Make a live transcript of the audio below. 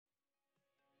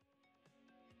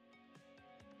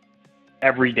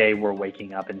every day we're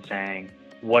waking up and saying,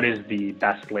 what is the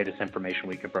best, latest information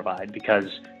we could provide?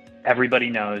 Because everybody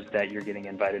knows that you're getting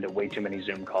invited to way too many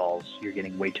Zoom calls. You're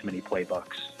getting way too many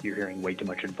playbooks. You're hearing way too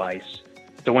much advice.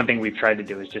 So one thing we've tried to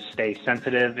do is just stay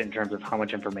sensitive in terms of how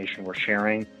much information we're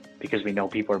sharing, because we know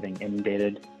people are being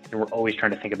inundated. And we're always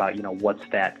trying to think about, what's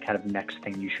that kind of next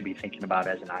thing you should be thinking about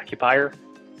as an occupier,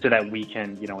 so that we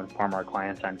can, inform our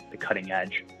clients on the cutting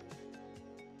edge.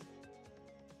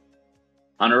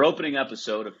 On our opening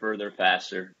episode of Further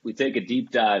Faster, we take a deep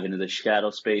dive into the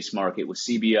shadow space market with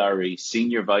CBRE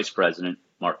Senior Vice President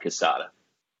Mark Casada.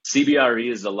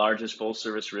 CBRE is the largest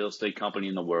full-service real estate company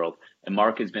in the world, and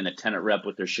Mark has been a tenant rep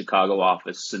with their Chicago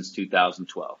office since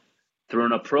 2012. Through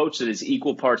an approach that is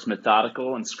equal parts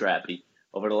methodical and scrappy,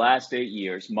 over the last 8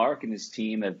 years, Mark and his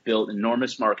team have built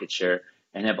enormous market share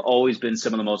and have always been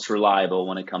some of the most reliable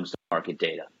when it comes to market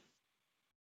data.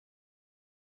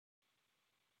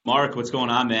 Mark, what's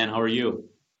going on, man? How are you?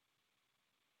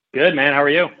 Good, man. How are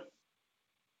you?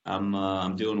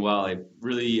 I'm doing well. I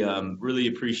really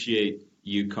appreciate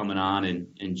you coming on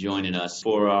and joining us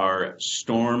for our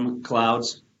Storm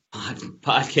Clouds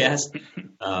podcast.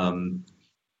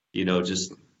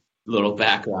 Just a little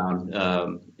background.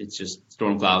 It's just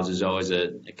Storm Clouds is always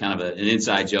a kind of an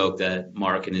inside joke that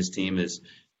Mark and his team has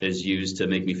used to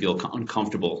make me feel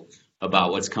uncomfortable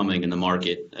about what's coming in the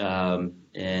market.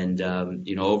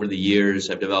 Over the years,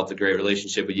 I've developed a great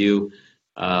relationship with you.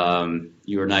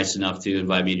 You were nice enough to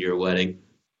invite me to your wedding. It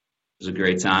was a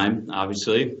great time,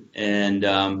 obviously. We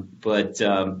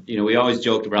always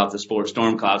joked about the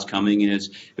storm clouds coming, and it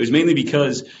was mainly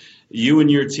because you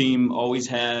and your team always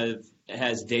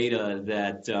has data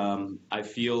that I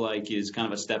feel like is kind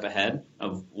of a step ahead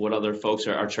of what other folks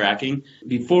are tracking.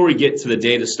 Before we get to the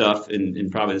data stuff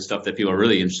and probably the stuff that people are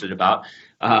really interested about,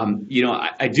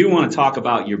 I do want to talk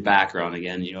about your background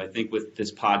again. I think with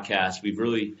this podcast, we've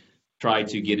really tried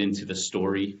to get into the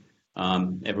story.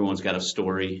 Everyone's got a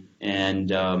story.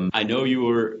 And I know you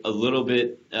were a little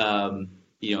bit,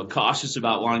 cautious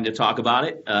about wanting to talk about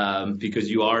it because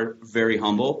you are very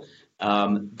humble.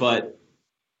 But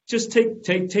just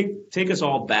take us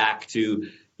all back to,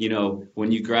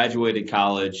 when you graduated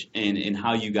college and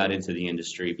how you got into the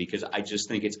industry, because I just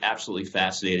think it's absolutely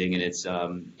fascinating and it's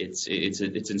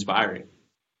inspiring.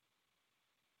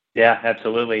 Yeah,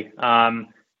 absolutely.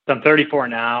 So I'm 34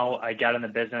 now. I got in the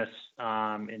business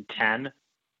in 10,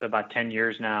 so about 10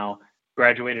 years now.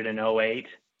 Graduated in 08,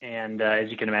 and as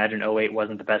you can imagine, 08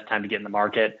 wasn't the best time to get in the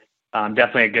market.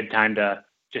 Definitely a good time to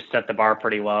just set the bar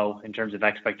pretty low in terms of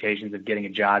expectations of getting a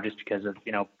job, just because of,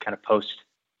 kind of post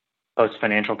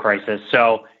financial crisis.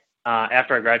 So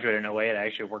after I graduated in 08, I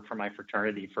actually worked for my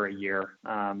fraternity for a year.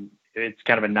 It's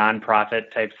kind of a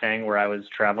nonprofit type thing where I was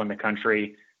traveling the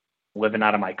country, living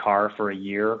out of my car for a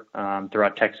year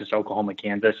throughout Texas, Oklahoma,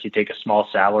 Kansas. You take a small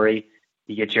salary,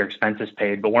 you get your expenses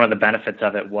paid. But one of the benefits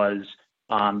of it was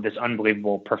this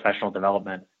unbelievable professional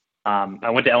development. I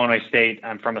went to Illinois State.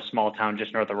 I'm from a small town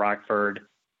just north of Rockford.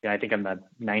 I think I'm the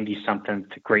 90-something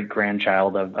great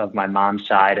grandchild of my mom's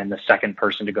side and the second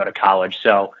person to go to college.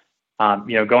 So,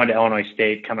 going to Illinois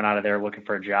State, coming out of there looking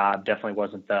for a job definitely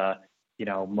wasn't the,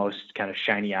 most kind of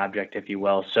shiny object, if you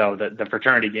will. So the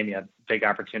fraternity gave me a big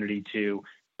opportunity to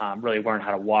really learn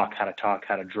how to walk, how to talk,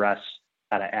 how to dress,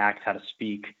 how to act, how to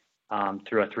speak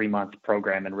through a 3-month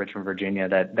program in Richmond, Virginia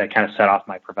that kind of set off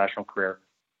my professional career.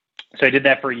 So I did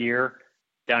that for a year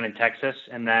down in Texas.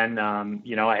 And then,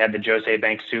 I had the Jose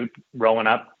Bank suit rolling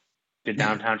up to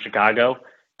downtown Chicago.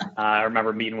 I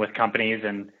remember meeting with companies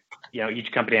and,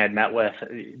 each company I'd met with,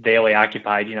 they only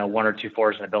occupied, 1 or 2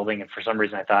 floors in a building. And for some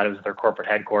reason, I thought it was their corporate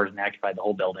headquarters and they occupied the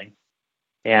whole building.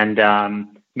 And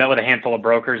met with a handful of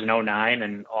brokers in 09,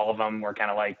 and all of them were kind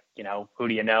of like, who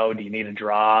do you know? Do you need a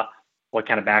draw? What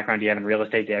kind of background do you have in real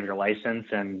estate? Do you have your license?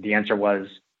 And the answer was,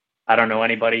 I don't know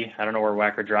anybody. I don't know where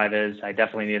Wacker Drive is. I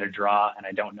definitely need a draw, and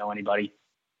I don't know anybody.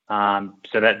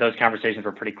 So those conversations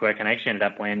were pretty quick. And I actually ended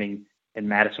up landing in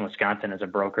Madison, Wisconsin as a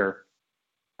broker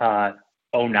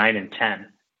 09 and 10.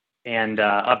 And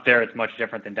up there, it's much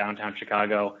different than downtown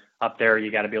Chicago. Up there, you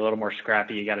got to be a little more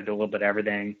scrappy. You got to do a little bit of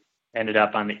everything. Ended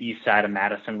up on the east side of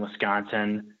Madison,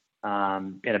 Wisconsin,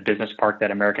 in a business park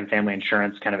that American Family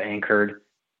Insurance kind of anchored.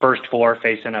 First floor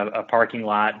facing a parking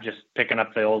lot, just picking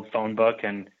up the old phone book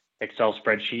and Excel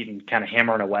spreadsheet and kind of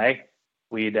hammering away.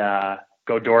 We'd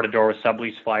go door to door with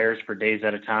sublease flyers for days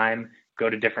at a time, go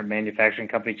to different manufacturing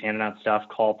companies handing out stuff,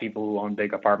 call people who own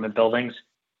big apartment buildings,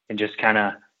 and just kind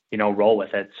of, roll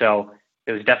with it. So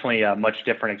it was definitely a much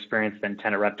different experience than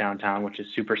tenant rep downtown, which is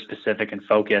super specific and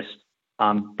focused.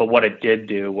 But what it did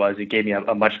do was it gave me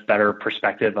a much better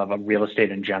perspective of real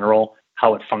estate in general,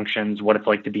 how it functions, what it's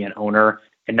like to be an owner,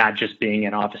 and not just being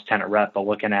an office tenant rep, but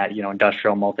looking at,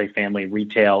 industrial, multifamily,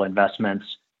 retail investments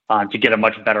to get a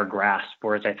much better grasp.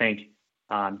 Whereas I think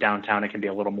downtown, it can be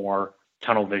a little more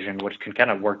tunnel vision, which can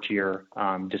kind of work to your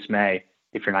dismay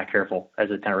if you're not careful as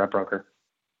a tenant rep broker.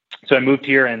 So I moved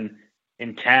here in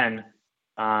 10,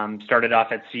 started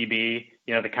off at CB.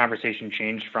 The conversation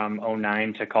changed from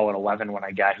 '09 to call it 11 when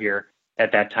I got here.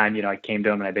 At that time, I came to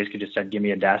him and I basically just said, give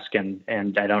me a desk and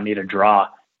I don't need a draw.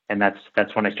 And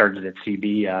that's when I started at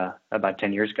CB about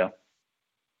 10 years ago.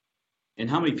 And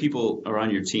how many people are on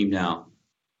your team now?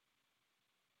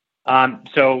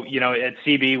 So, at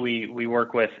CB, we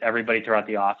work with everybody throughout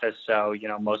the office. So,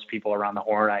 most people around the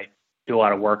horn, I do a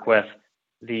lot of work with.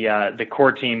 The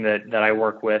core team that I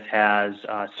work with has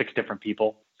 6 different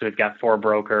people. So we've got 4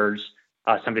 brokers,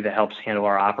 somebody that helps handle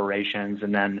our operations,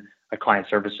 and then a client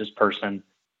services person.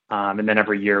 And then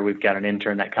every year we've got an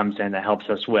intern that comes in that helps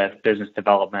us with business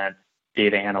development,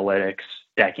 data analytics,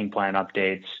 stacking plan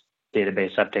updates,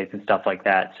 database updates, and stuff like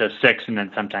that. So 6 and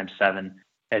then sometimes 7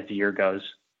 as the year goes.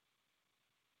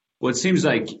 Well, it seems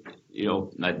like,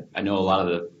 I know a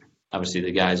lot of obviously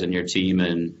the guys on your team,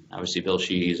 and obviously Bill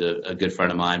Sheehy's a good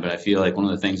friend of mine, but I feel like one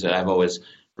of the things that I've always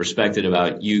respected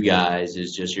about you guys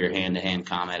is just your hand-to-hand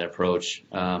combat approach.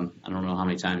 I don't know how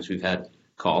many times we've had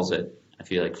calls at, I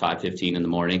feel like 5:15 in the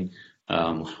morning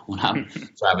when I'm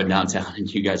driving downtown,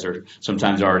 and you guys are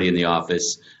sometimes already in the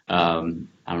office. I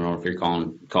don't know if you're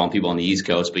calling people on the East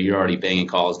Coast, but you're already banging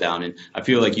calls down. And I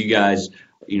feel like you guys,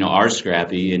 are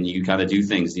scrappy, and you kind of do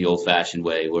things the old-fashioned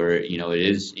way, where it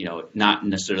is not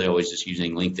necessarily always just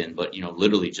using LinkedIn, but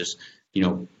literally just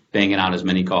banging out as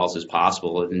many calls as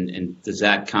possible. And does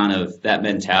that kind of that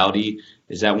mentality,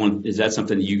 is that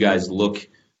something that you guys look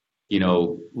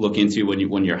into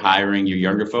when you're hiring your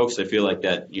younger folks? I feel like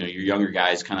that your younger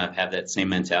guys kind of have that same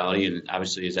mentality, and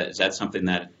obviously is that something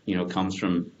that comes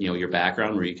from your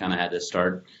background, where you kind of had to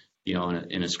start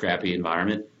in a scrappy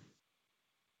environment?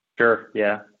 Sure.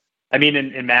 Yeah. I mean,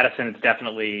 in Madison, it's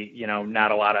definitely,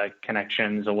 not a lot of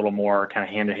connections, a little more kind of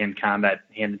hand-to-hand combat,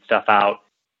 handing stuff out.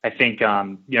 I think,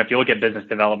 if you look at business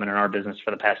development in our business for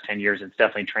the past 10 years, it's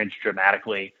definitely changed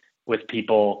dramatically with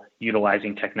people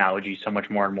utilizing technology so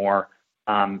much more and more.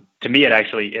 To me,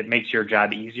 it makes your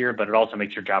job easier, but it also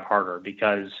makes your job harder,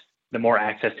 because the more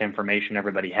access to information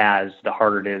everybody has, the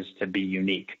harder it is to be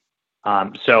unique.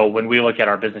 So when we look at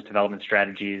our business development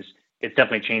strategies, it's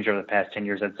definitely changed over the past 10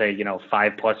 years. I'd say,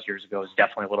 5+ years ago is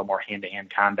definitely a little more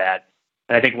hand-to-hand combat.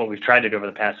 And I think what we've tried to do over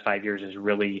the past 5 years is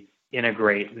really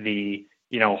integrate the,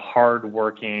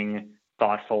 hardworking,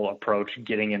 thoughtful approach,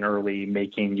 getting in early,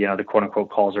 making, the quote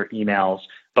unquote calls or emails,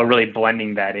 but really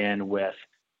blending that in with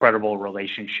credible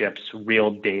relationships, real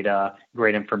data,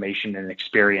 great information and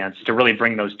experience to really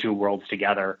bring those two worlds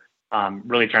together.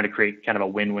 Really trying to create kind of a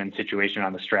win-win situation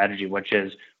on the strategy, which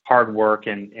is hard work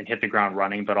and hit the ground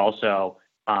running, but also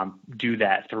do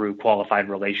that through qualified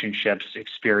relationships,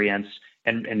 experience,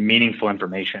 and meaningful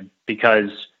information.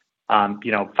 Because, 5,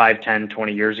 10,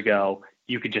 20 years ago,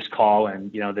 you could just call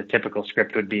and, the typical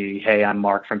script would be, hey, I'm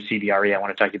Mark from CBRE. I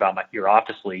want to talk to you about your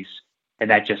office lease. And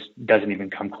that just doesn't even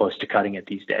come close to cutting it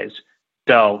these days.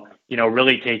 So,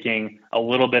 really taking a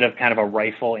little bit of kind of a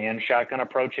rifle and shotgun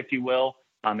approach, if you will.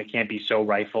 It can't be so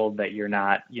rifled that you're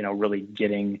not, really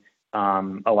getting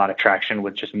a lot of traction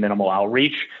with just minimal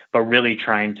outreach, but really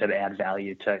trying to add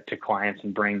value to clients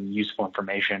and bring useful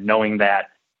information, knowing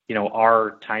that,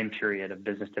 our time period of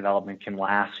business development can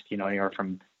last, anywhere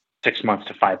from 6 months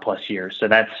to 5+ years. So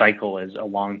that cycle is a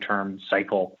long-term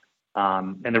cycle.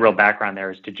 And the real background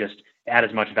there is to just add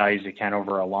as much value as you can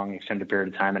over a long extended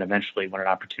period of time. And eventually when an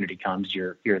opportunity comes,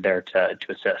 you're there to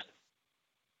assist.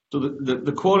 So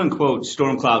the quote unquote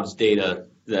storm clouds data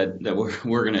that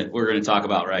we're gonna talk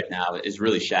about right now is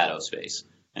really shadow space,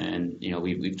 and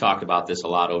we've talked about this a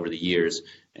lot over the years,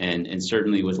 and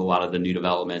certainly with a lot of the new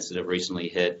developments that have recently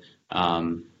hit.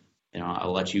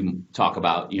 I'll let you talk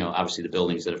about obviously the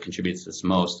buildings that have contributed to this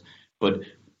most, but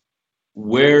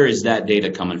where is that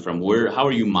data coming from? How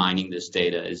are you mining this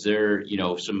data? Is there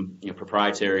some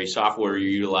proprietary software you're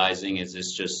utilizing? Is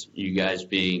this just you guys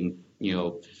being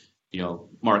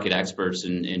market experts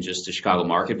in just the Chicago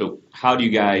market? But how do you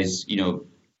guys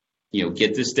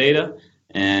get this data?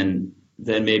 And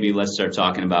then maybe let's start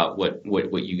talking about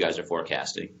what you guys are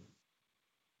forecasting.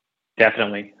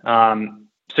 Definitely.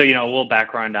 So, a little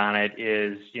background on it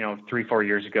is, 3-4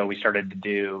 years ago, we started to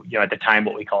do, at the time,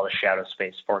 what we call the shadow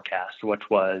space forecast, which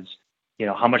was,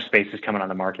 how much space is coming on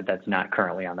the market that's not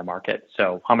currently on the market.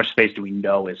 So how much space do we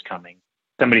know is coming?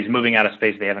 Somebody's moving out of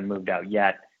space. They haven't moved out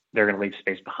yet. They're going to leave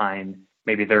space behind.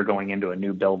 Maybe they're going into a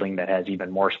new building that has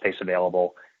even more space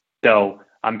available. So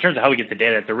in terms of how we get the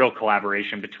data, it's a real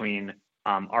collaboration between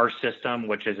our system,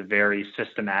 which is a very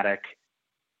systematic,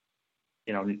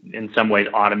 in some ways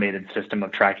automated system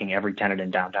of tracking every tenant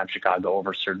in downtown Chicago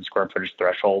over a certain square footage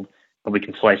threshold. And we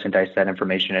can slice and dice that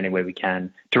information any way we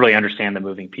can to really understand the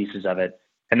moving pieces of it.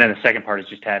 And then the second part is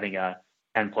just having a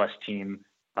 10+ team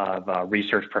of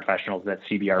research professionals that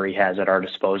CBRE has at our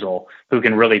disposal who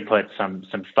can really put some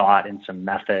thought and some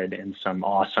method and some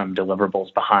awesome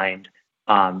deliverables behind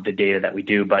the data that we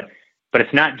do. But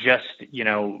it's not just,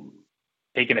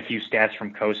 taking a few stats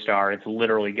from CoStar. It's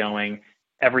literally going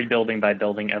every building by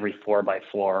building, every floor by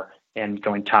floor, and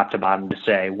going top to bottom to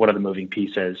say, what are the moving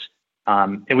pieces?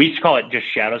 And we used to call it just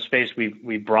shadow space.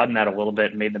 We've broadened that a little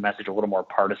bit and made the message a little more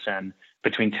partisan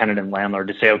between tenant and landlord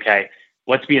to say, okay,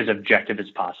 let's be as objective as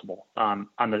possible. On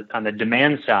the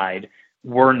demand side,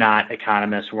 we're not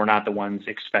economists. We're not the ones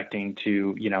expecting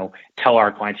to, tell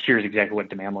our clients, here's exactly what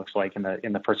demand looks like in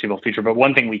the foreseeable future. But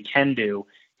one thing we can do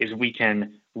is we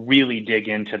can really dig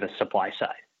into the supply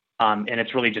side. And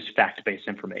it's really just fact-based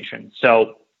information.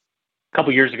 So a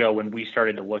couple of years ago, when we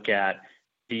started to look at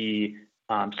the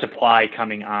supply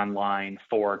coming online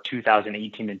for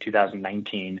 2018 and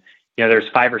 2019, there's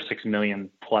 5 or 6 million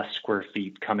plus square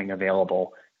feet coming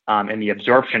available. And the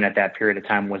absorption at that period of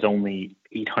time was only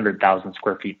 800,000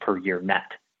 square feet per year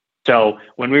net. So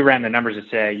when we ran the numbers to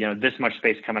say, this much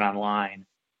space coming online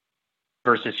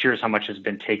versus here's how much has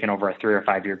been taken over a 3 or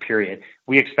 5 year period,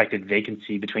 we expected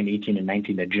vacancy between 18 and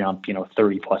 19 to jump,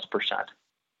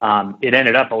 30+%. It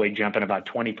ended up only jumping about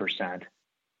 20%.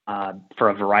 For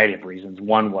a variety of reasons.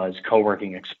 One was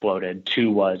co-working exploded.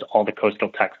 Two was all the coastal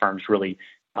tech firms really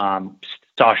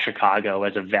saw Chicago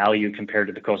as a value compared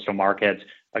to the coastal markets,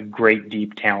 a great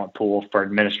deep talent pool for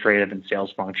administrative and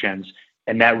sales functions.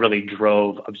 And that really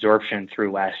drove absorption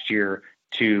through last year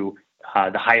to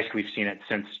the highest we've seen it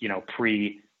since,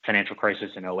 pre-financial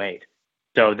crisis in 2008.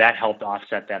 So that helped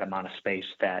offset that amount of space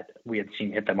that we had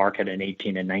seen hit the market in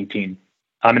 18 and 19.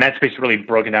 And that space really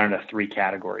broken down into 3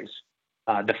 categories.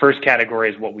 The first category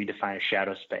is what we define as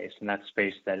shadow space, and that's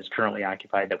space that is currently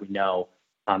occupied that we know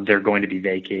they're going to be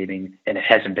vacating and it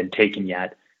hasn't been taken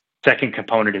yet. Second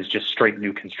component is just straight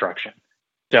new construction.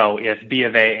 So if B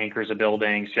of A anchors a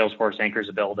building, Salesforce anchors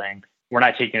a building, we're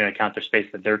not taking into account the space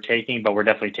that they're taking, but we're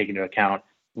definitely taking into account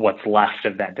what's left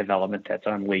of that development that's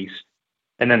unleased.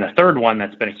 And then the third one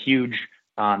that's been a huge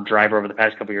driver over the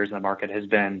past couple of years in the market has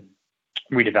been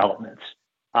redevelopments.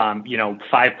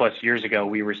 5+ years ago,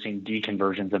 we were seeing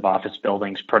deconversions of office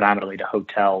buildings predominantly to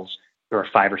hotels. There were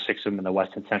 5 or 6 of them in the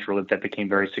West and Central Loop that became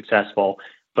very successful.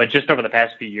 But just over the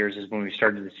past few years is when we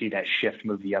started to see that shift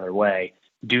move the other way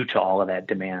due to all of that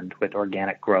demand with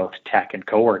organic growth, tech, and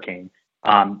co-working.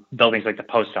 Buildings like the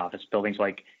post office, buildings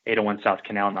like 801 South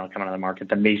Canal now coming on the market,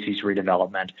 the Macy's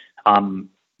redevelopment,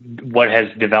 what has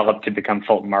developed to become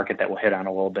Fulton Market that we'll hit on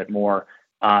a little bit more.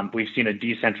 We've seen a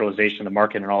decentralization of the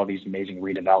market and all of these amazing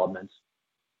redevelopments.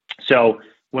 So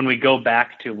when we go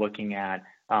back to looking at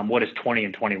what does 20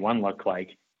 and 21 look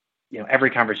like, every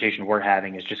conversation we're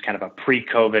having is just kind of a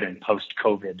pre-COVID and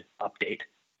post-COVID update.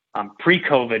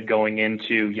 Pre-COVID going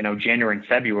into, January and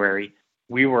February,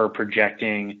 we were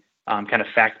projecting kind of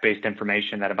fact-based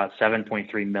information that about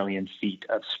 7.3 million feet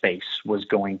of space was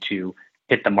going to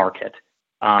hit the market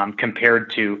compared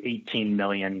to 18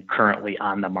 million currently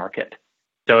on the market.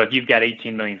 So if you've got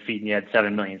 18 million feet and you had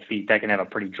 7 million feet, that can have a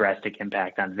pretty drastic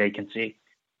impact on vacancy.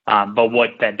 But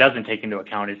what that doesn't take into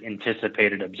account is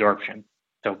anticipated absorption.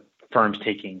 So firms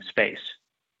taking space.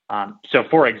 So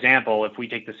for example, if we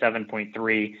take the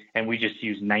 7.3 and we just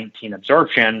use 19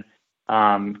 absorption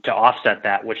to offset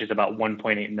that, which is about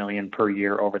 1.8 million per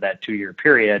year over that 2-year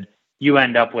period, you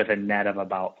end up with a net of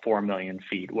about 4 million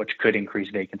feet, which could increase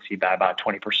vacancy by about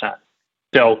 20%.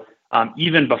 So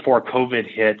even before COVID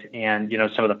hit and,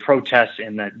 some of the protests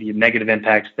and the negative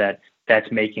impacts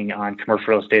that's making on commercial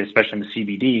real estate, especially in the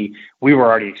CBD, we were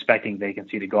already expecting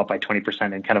vacancy to go up by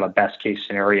 20% in kind of a best case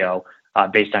scenario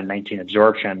based on 19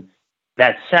 absorption.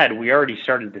 That said, we already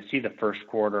started to see the first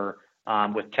quarter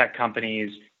with tech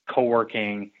companies,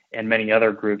 co-working, and many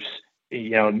other groups.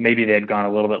 Maybe they had gone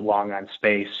a little bit long on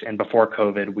space. And before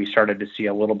COVID, we started to see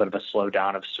a little bit of a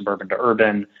slowdown of suburban to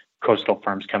urban, coastal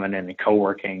firms coming in and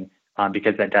co-working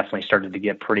because that definitely started to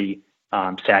get pretty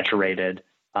saturated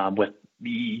with,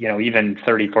 even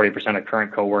 30-40% of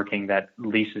current co-working that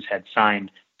leases had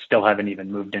signed still haven't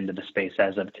even moved into the space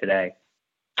as of today.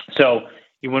 So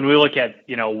when we look at,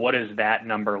 what does that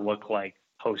number look like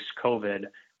post-COVID,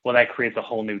 well, that creates a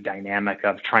whole new dynamic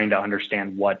of trying to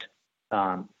understand what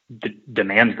the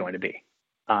demand is going to be.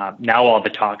 Now all the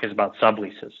talk is about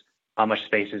subleases, how much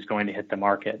space is going to hit the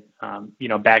market.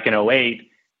 Back in 2008,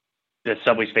 the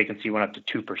sublease vacancy went up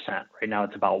to 2%. Right now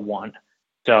it's about 1.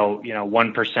 So,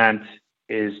 1%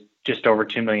 is just over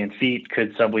 2 million feet.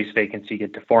 Could sublease vacancy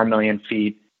get to 4 million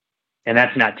feet? And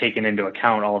that's not taking into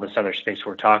account all this other space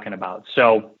we're talking about.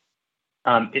 So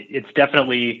it's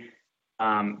definitely,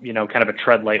 kind of a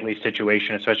tread lightly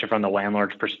situation, especially from the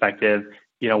landlord's perspective.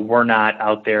 We're not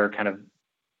out there kind of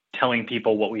telling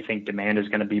people what we think demand is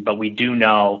going to be, but we do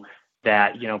know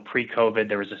that, pre-COVID,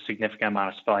 there was a significant amount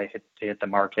of supply to hit the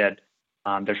market.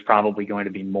 There's probably going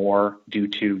to be more due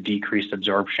to decreased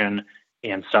absorption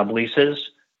and subleases.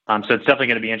 So it's definitely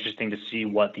going to be interesting to see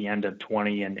what the end of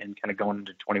 20 and kind of going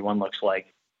into 21 looks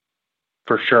like,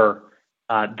 for sure.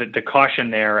 The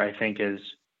caution there, I think, is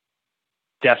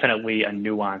definitely a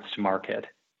nuanced market.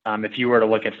 If you were to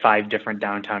look at 5 different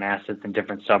downtown assets in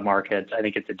different submarkets, I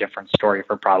think it's a different story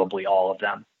for probably all of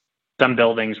them. Some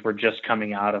buildings were just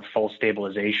coming out of full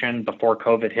stabilization before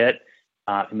COVID hit,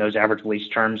 and those average lease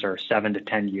terms are 7 to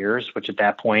 10 years, which at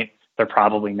that point, they're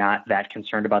probably not that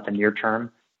concerned about the near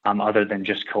term, other than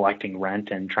just collecting rent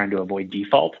and trying to avoid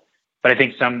default. But I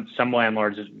think some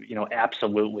landlords,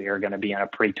 absolutely are going to be in a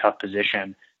pretty tough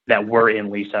position that we're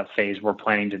in lease up phase. We're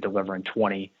planning to deliver in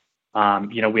 20.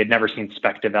 We had never seen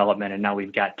spec development, and now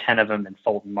we've got 10 of them in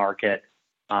Fulton Market,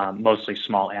 mostly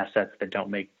small assets that don't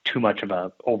make too much of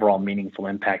a overall meaningful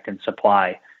impact in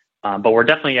supply. But we're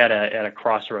definitely at a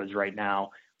crossroads right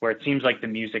now where it seems like the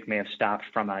music may have stopped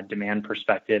from a demand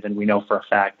perspective, and we know for a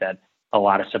fact that a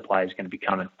lot of supply is going to be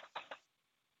coming.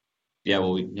 Yeah,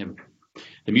 well,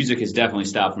 the music has definitely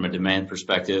stopped from a demand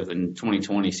perspective, and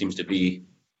 2020 seems to be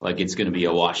like it's going to be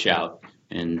a washout.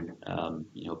 And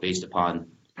based upon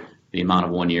the amount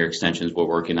of one-year extensions we're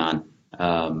working on,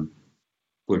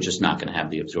 we're just not going to have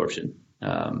the absorption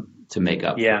to make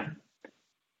up. Yeah.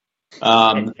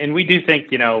 And we do think,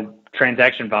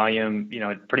 transaction volume,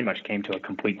 it pretty much came to a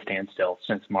complete standstill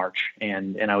since March.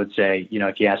 And I would say,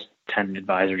 if you ask 10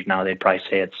 advisors now, they'd probably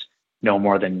say it's no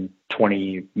more than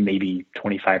 20, maybe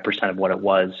 25% of what it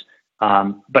was.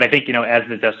 But I think, as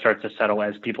the dust starts to settle,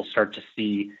 as people start to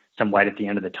see some light at the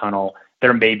end of the tunnel,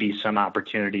 there may be some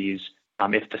opportunities,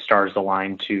 if the stars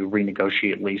align, to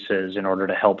renegotiate leases in order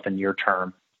to help the near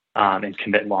term and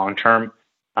commit long term.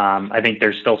 I think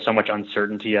there's still so much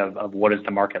uncertainty of what does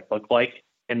the market look like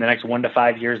in the next 1 to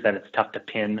 5 years that it's tough to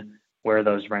pin where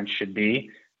those rents should be.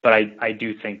 But I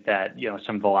do think that,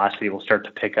 some velocity will start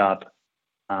to pick up,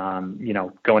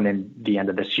 going in the end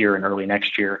of this year and early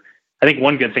next year. I think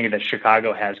one good thing that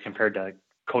Chicago has compared to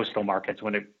coastal markets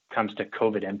when it comes to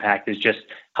COVID impact is just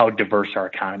how diverse our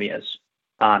economy is.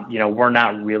 We're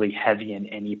not really heavy in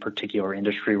any particular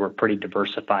industry. We're pretty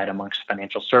diversified amongst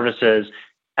financial services,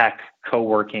 tech,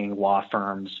 co-working, law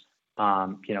firms,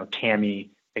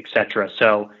 TAMI, et cetera.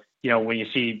 So, when you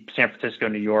see San Francisco,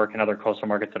 New York, and other coastal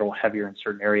markets that are heavier in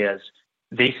certain areas,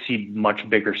 they see much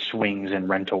bigger swings in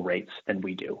rental rates than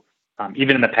we do.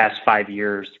 Even in the past 5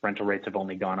 years, rental rates have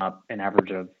only gone up an average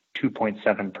of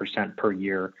 2.7% per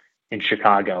year in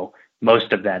Chicago.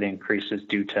 Most of that increase is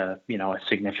due to, a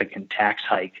significant tax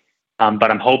hike. But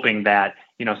I'm hoping that,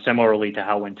 similarly to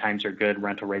how when times are good,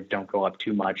 rental rates don't go up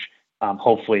too much.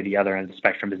 Hopefully the other end of the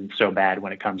spectrum isn't so bad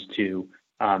when it comes to,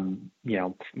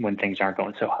 when things aren't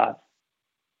going so hot.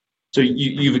 So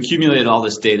you've accumulated all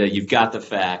this data. You've got the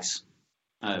facts.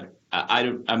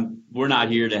 We're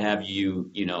not here to have you,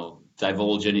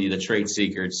 divulge any of the trade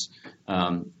secrets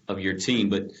of your team.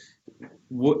 But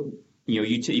what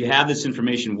you have this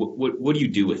information. What do you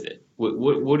do with it?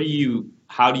 What do you?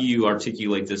 How do you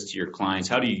articulate this to your clients?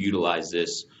 How do you utilize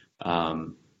this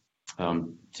to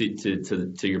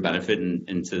your benefit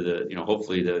and to the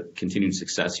hopefully the continued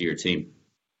success of your team?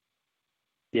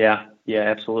 Yeah,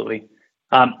 absolutely.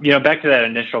 Back to that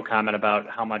initial comment about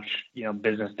how much,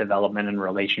 business development and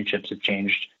relationships have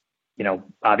changed.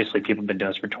 Obviously people have been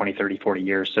doing this for 20, 30, 40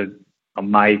 years. So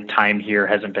my time here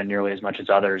hasn't been nearly as much as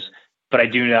others, but I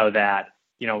do know that,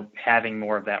 having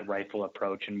more of that rifle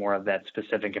approach and more of that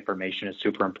specific information is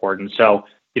super important. So,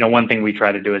 one thing we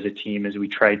try to do as a team is we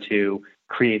try to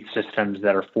create systems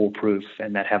that are foolproof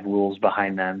and that have rules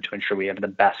behind them to ensure we have the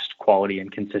best quality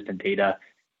and consistent data.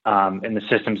 And the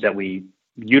systems that we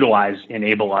utilize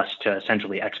enable us to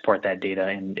essentially export that data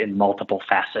in multiple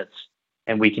facets.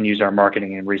 And we can use our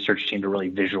marketing and research team to really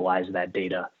visualize that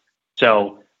data.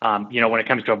 So, when it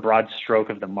comes to a broad stroke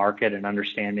of the market and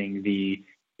understanding the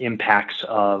impacts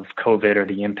of COVID or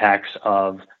the impacts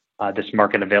of this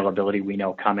market availability we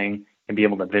know coming and be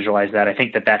able to visualize that, I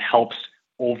think that helps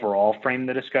overall frame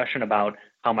the discussion about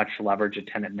how much leverage a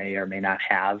tenant may or may not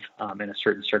have in a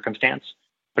certain circumstance.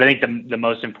 But I think the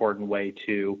most important way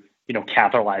to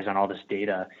capitalize on all this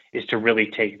data is to really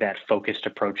take that focused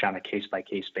approach on a case by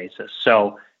case basis.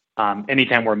 So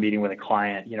anytime we're meeting with a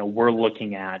client, we're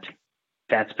looking at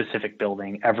that specific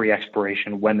building, every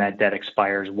expiration, when that debt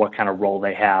expires, what kind of role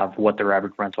they have, what their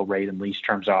average rental rate and lease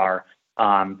terms are.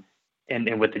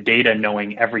 And with the data,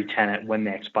 knowing every tenant, when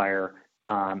they expire,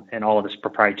 and all of this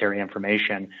proprietary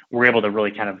information, we're able to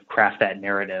really kind of craft that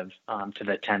narrative to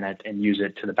the tenant and use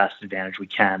it to the best advantage we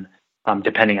can,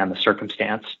 depending on the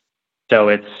circumstance. So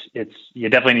you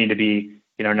definitely need to be,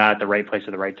 not at the right place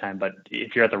at the right time, but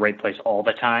if you're at the right place all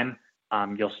the time,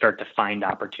 you'll start to find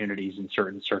opportunities in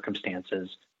certain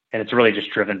circumstances. And it's really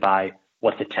just driven by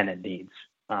what the tenant needs.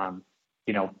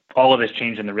 All of this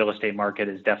change in the real estate market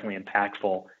is definitely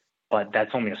impactful, but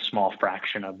that's only a small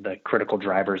fraction of the critical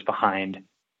drivers behind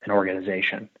an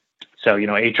organization. So,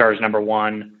 HR is number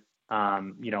one,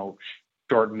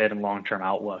 short, mid, and long-term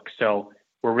outlook. So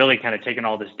we're really kind of taking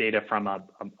all this data from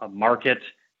a market,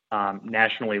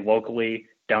 nationally, locally,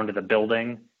 down to the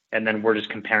building, and then we're just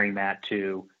comparing that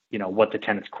to, what the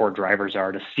tenant's core drivers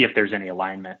are to see if there's any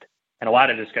alignment. And a lot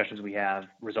of discussions we have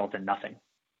result in nothing.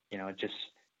 It's just,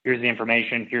 here's the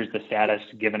information, here's the status,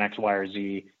 given X, Y, or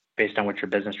Z, based on what your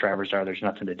business drivers are, there's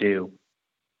nothing to do.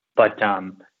 But,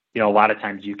 a lot of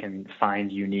times you can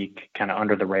find unique kind of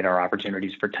under the radar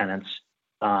opportunities for tenants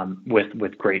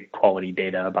with great quality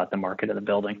data about the market of the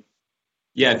building.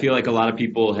 Yeah, I feel like a lot of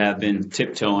people have been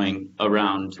tiptoeing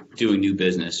around doing new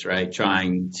business, right?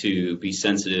 Trying to be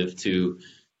sensitive to,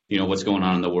 what's going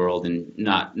on in the world and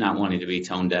not wanting to be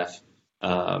tone deaf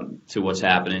to what's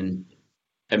happening.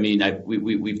 I mean,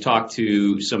 we've talked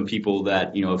to some people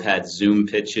that, have had Zoom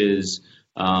pitches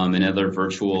and other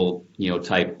virtual,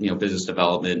 type, business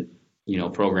development,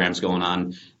 programs going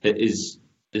on. Is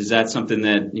that something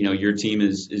that, your team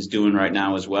is doing right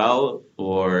now as well?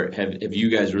 Or have you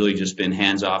guys really just been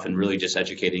hands off and really just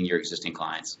educating your existing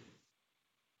clients?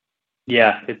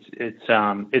 Yeah,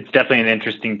 it's definitely an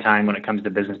interesting time when it comes to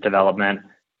business development.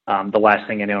 The last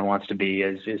thing anyone wants to be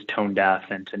is tone deaf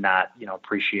and to not,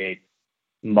 appreciate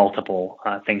multiple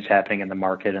things happening in the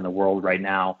market and the world right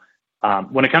now.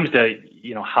 When it comes to,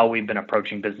 how we've been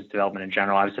approaching business development in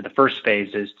general, obviously the first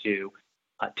phase is to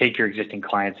take your existing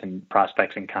clients and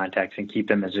prospects and contacts and keep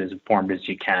them as informed as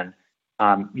you can.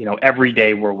 Every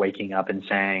day we're waking up and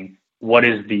saying, what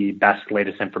is the best,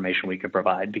 latest information we could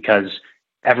provide? Because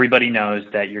everybody knows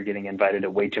that you're getting invited to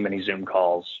way too many Zoom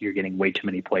calls. You're getting way too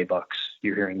many playbooks.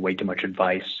 You're hearing way too much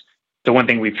advice. So one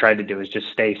thing we've tried to do is just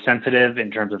stay sensitive in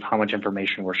terms of how much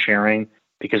information we're sharing,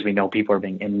 because we know people are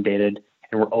being inundated.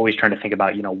 And we're always trying to think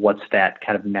about, what's that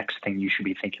kind of next thing you should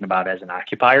be thinking about as an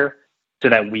occupier, so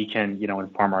that we can,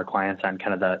 inform our clients on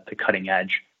kind of the cutting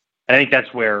edge. And I think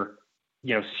that's where,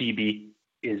 CB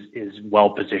is well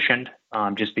positioned,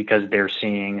 just because they're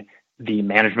seeing the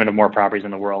management of more properties in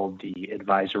the world, the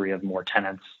advisory of more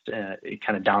tenants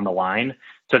kind of down the line.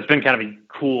 So it's been kind of a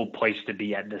cool place to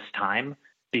be at this time,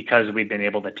 because we've been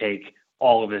able to take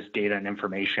all of this data and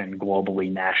information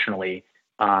globally, nationally,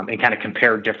 and kind of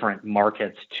compare different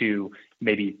markets to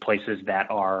maybe places that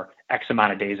are X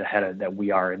amount of days ahead of that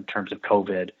we are in terms of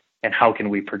COVID, and how can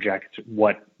we project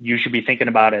what you should be thinking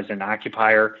about as an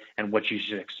occupier and what you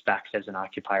should expect as an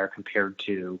occupier compared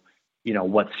to,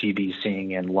 what CB is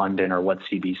seeing in London or what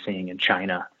CB is seeing in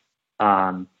China.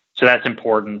 So that's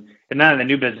important. And then on the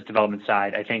new business development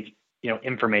side, I think,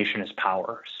 information is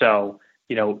power. So,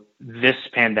 this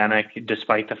pandemic,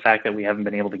 despite the fact that we haven't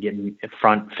been able to get in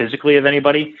front physically of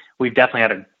anybody, we've definitely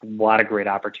had a lot of great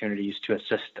opportunities to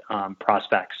assist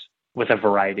prospects with a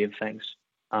variety of things.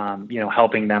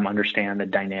 Helping them understand the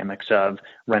dynamics of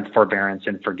rent forbearance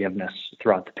and forgiveness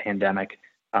throughout the pandemic,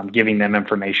 giving them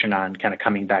information on kind of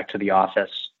coming back to the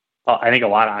office. I think a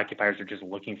lot of occupiers are just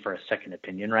looking for a second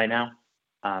opinion right now.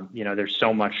 There's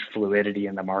so much fluidity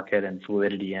in the market and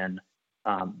fluidity in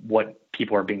what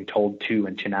people are being told to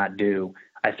and to not do.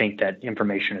 I think that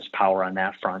information is power on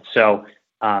that front. So,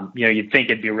 you'd think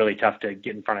it'd be really tough to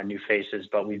get in front of new faces,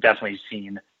 but we've definitely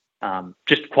seen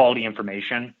just quality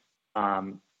information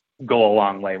go a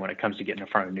long way when it comes to getting in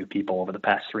front of new people over the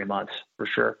past 3 months, for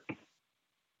sure.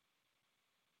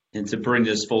 And to bring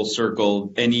this full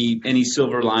circle, any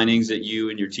silver linings that you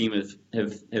and your team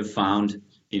have found,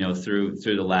 through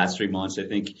the last 3 months? I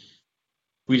think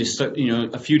we just,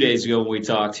 a few days ago when we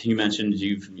talked, you mentioned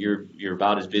you're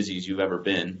about as busy as you've ever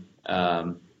been.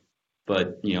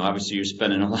 But obviously you're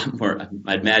spending a lot more.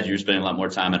 I'd imagine you're spending a lot more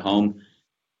time at home.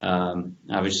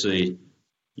 Obviously,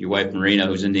 your wife Marina,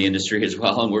 who's in the industry as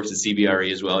well and works at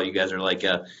CBRE as well. You guys are like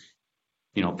a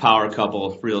power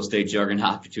couple, real estate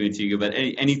juggernaut between the two. But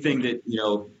anything that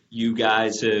you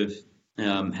guys have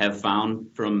have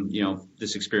found from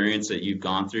this experience that you've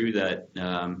gone through that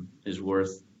is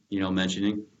worth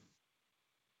mentioning?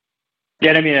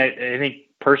 Yeah, I mean, I think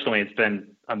personally it's been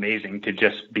amazing to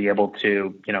just be able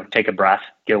to, take a breath,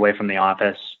 get away from the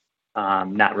office,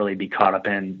 not really be caught up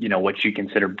in, what you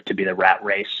consider to be the rat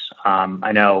race.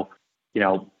 I know,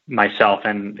 myself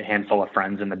and a handful of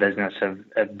friends in the business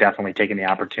have definitely taken the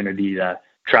opportunity to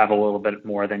travel a little bit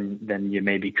more than you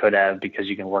maybe could have because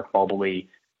you can work mobily.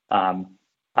 I'm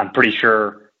pretty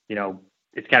sure,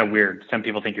 it's kind of weird. Some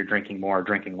people think you're drinking more or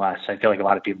drinking less. I feel like a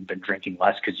lot of people have been drinking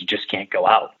less because you just can't go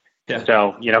out. Yeah.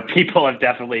 So, people have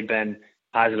definitely been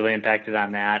positively impacted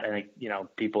on that. I think,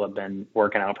 people have been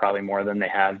working out probably more than they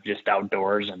have just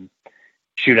outdoors. And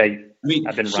shoot, I've been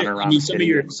running around the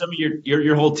city. Some of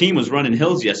your whole team was running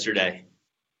hills yesterday.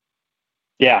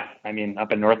 Yeah, I mean,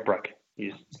 up in Northbrook,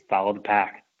 you just follow the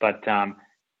pack. But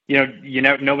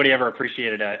nobody ever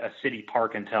appreciated a city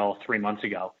park until 3 months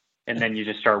ago, and then you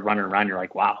just start running around. You're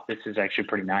like, wow, this is actually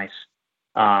pretty nice.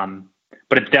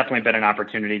 But it's definitely been an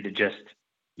opportunity to just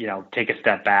take a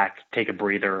step back, take a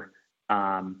breather,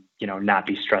 not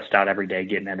be stressed out every day,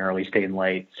 getting in early, staying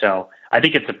late. So I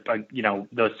think it's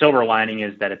the silver lining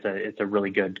is that it's a really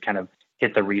good kind of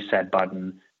hit the reset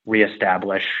button,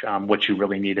 reestablish what you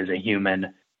really need as a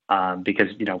human, because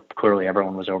clearly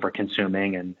everyone was over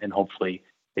consuming, and hopefully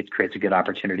it creates a good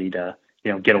opportunity to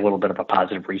get a little bit of a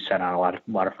positive reset on a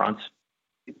lot of fronts.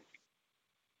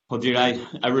 Well, dude,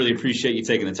 I really appreciate you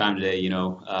taking the time today.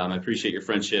 I appreciate your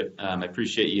friendship. I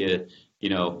appreciate you.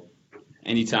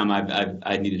 Anytime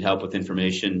I needed help with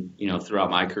information,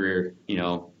 throughout my career,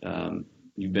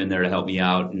 you've been there to help me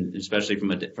out, and especially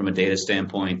from a data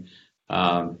standpoint.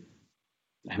 I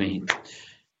mean,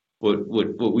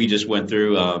 what we just went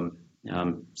through,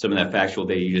 some of that factual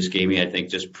data you just gave me, I think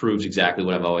just proves exactly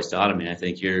what I've always thought. I mean, I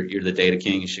think you're the data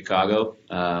king in Chicago.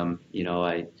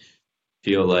 I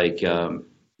feel like,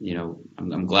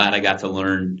 I'm glad I got to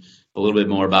learn a little bit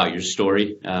more about your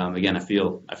story. Again, I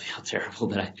feel terrible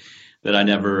that I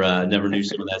never knew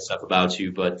some of that stuff about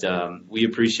you, but we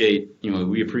appreciate you.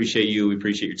 We appreciate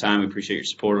your time. We appreciate your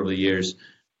support over the years,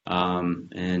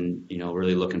 and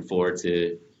really looking forward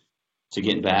to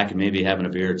getting back and maybe having a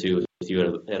beer or two with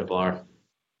you at a bar.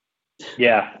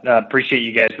 Yeah, appreciate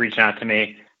you guys reaching out to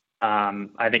me.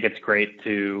 I think it's great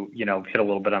to hit a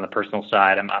little bit on the personal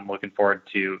side. I'm looking forward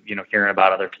to hearing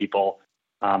about other people,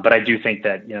 but I do think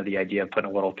that the idea of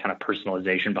putting a little kind of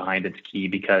personalization behind it's key,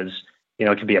 because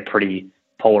it can be a pretty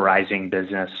polarizing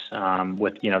business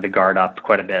with the guard up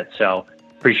quite a bit. So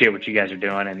appreciate what you guys are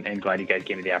doing, and glad you guys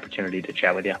gave me the opportunity to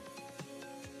chat with you.